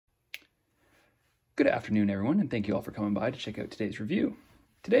Good afternoon, everyone, and thank you all for coming by to check out today's review.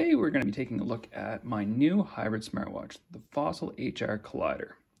 Today, we're going to be taking a look at my new hybrid smartwatch, the Fossil HR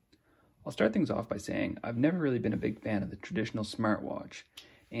Collider. I'll start things off by saying I've never really been a big fan of the traditional smartwatch,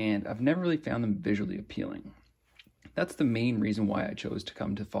 and I've never really found them visually appealing. That's the main reason why I chose to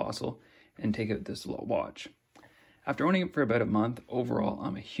come to Fossil and take out this little watch. After owning it for about a month, overall,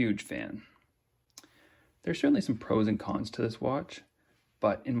 I'm a huge fan. There's certainly some pros and cons to this watch,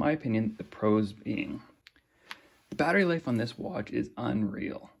 but in my opinion, the pros being the battery life on this watch is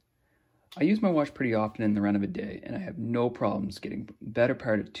unreal. I use my watch pretty often in the run of a day, and I have no problems getting the better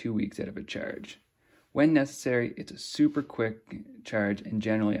part of 2 weeks out of a charge. When necessary, it's a super quick charge, and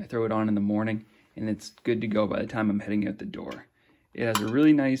generally I throw it on in the morning, and it's good to go by the time I'm heading out the door. It has a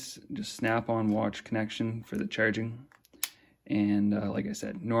really nice just snap-on watch connection for the charging, and like I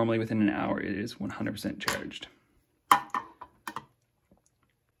said, normally within an hour it is 100% charged.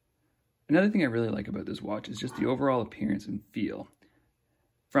 Another thing I really like about this watch is just the overall appearance and feel.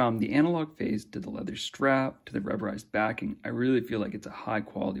 From the analog face to the leather strap to the rubberized backing, I really feel like it's a high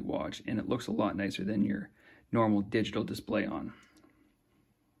quality watch, and it looks a lot nicer than your normal digital display on.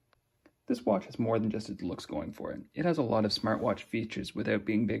 This watch has more than just its looks going for it. It has a lot of smartwatch features without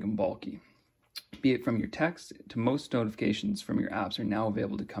being big and bulky. Be it from your text to most notifications from your apps are now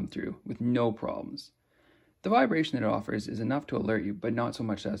available to come through with no problems. The vibration that it offers is enough to alert you, but not so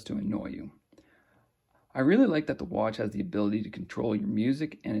much as to annoy you. I really like that the watch has the ability to control your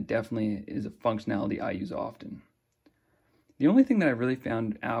music, and it definitely is a functionality I use often. The only thing that I really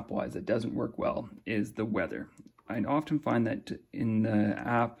found app-wise that doesn't work well is the weather. I often find that in the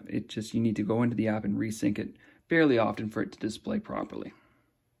app, you need to go into the app and resync it fairly often for it to display properly.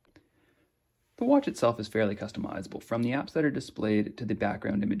 The watch itself is fairly customizable, from the apps that are displayed to the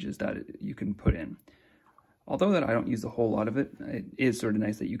background images that you can put in. Although that I don't use a whole lot of it, it is sort of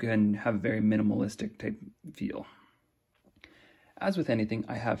nice that you can have a very minimalistic type feel. As with anything,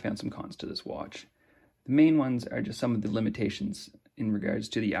 I have found some cons to this watch. The main ones are just some of the limitations in regards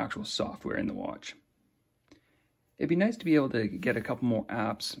to the actual software in the watch. It'd be nice to be able to get a couple more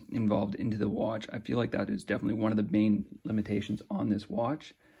apps involved into the watch. I feel like that is definitely one of the main limitations on this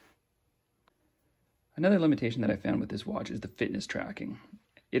watch. Another limitation that I found with this watch is the fitness tracking.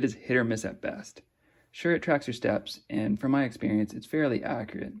 It is hit or miss at best. Sure, it tracks your steps, and from my experience, it's fairly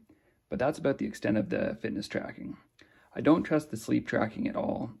accurate, but that's about the extent of the fitness tracking. I don't trust the sleep tracking at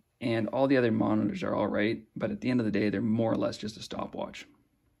all, and all the other monitors are alright, but at the end of the day, they're more or less just a stopwatch.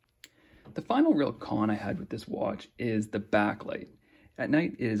 The final real con I had with this watch is the backlight. At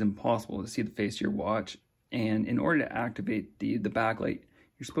night, it is impossible to see the face of your watch, and in order to activate the backlight,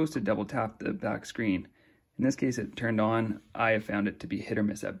 you're supposed to double tap the back screen. In this case, it turned on. I have found it to be hit or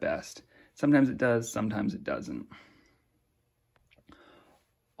miss at best. Sometimes it does, sometimes it doesn't.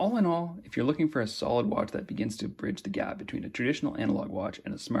 All in all, if you're looking for a solid watch that begins to bridge the gap between a traditional analog watch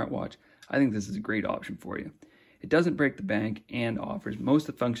and a smartwatch, I think this is a great option for you. It doesn't break the bank and offers most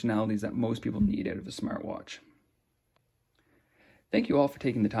of the functionalities that most people need out of a smartwatch. Thank you all for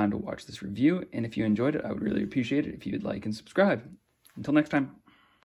taking the time to watch this review, and if you enjoyed it, I would really appreciate it if you would like and subscribe. Until next time.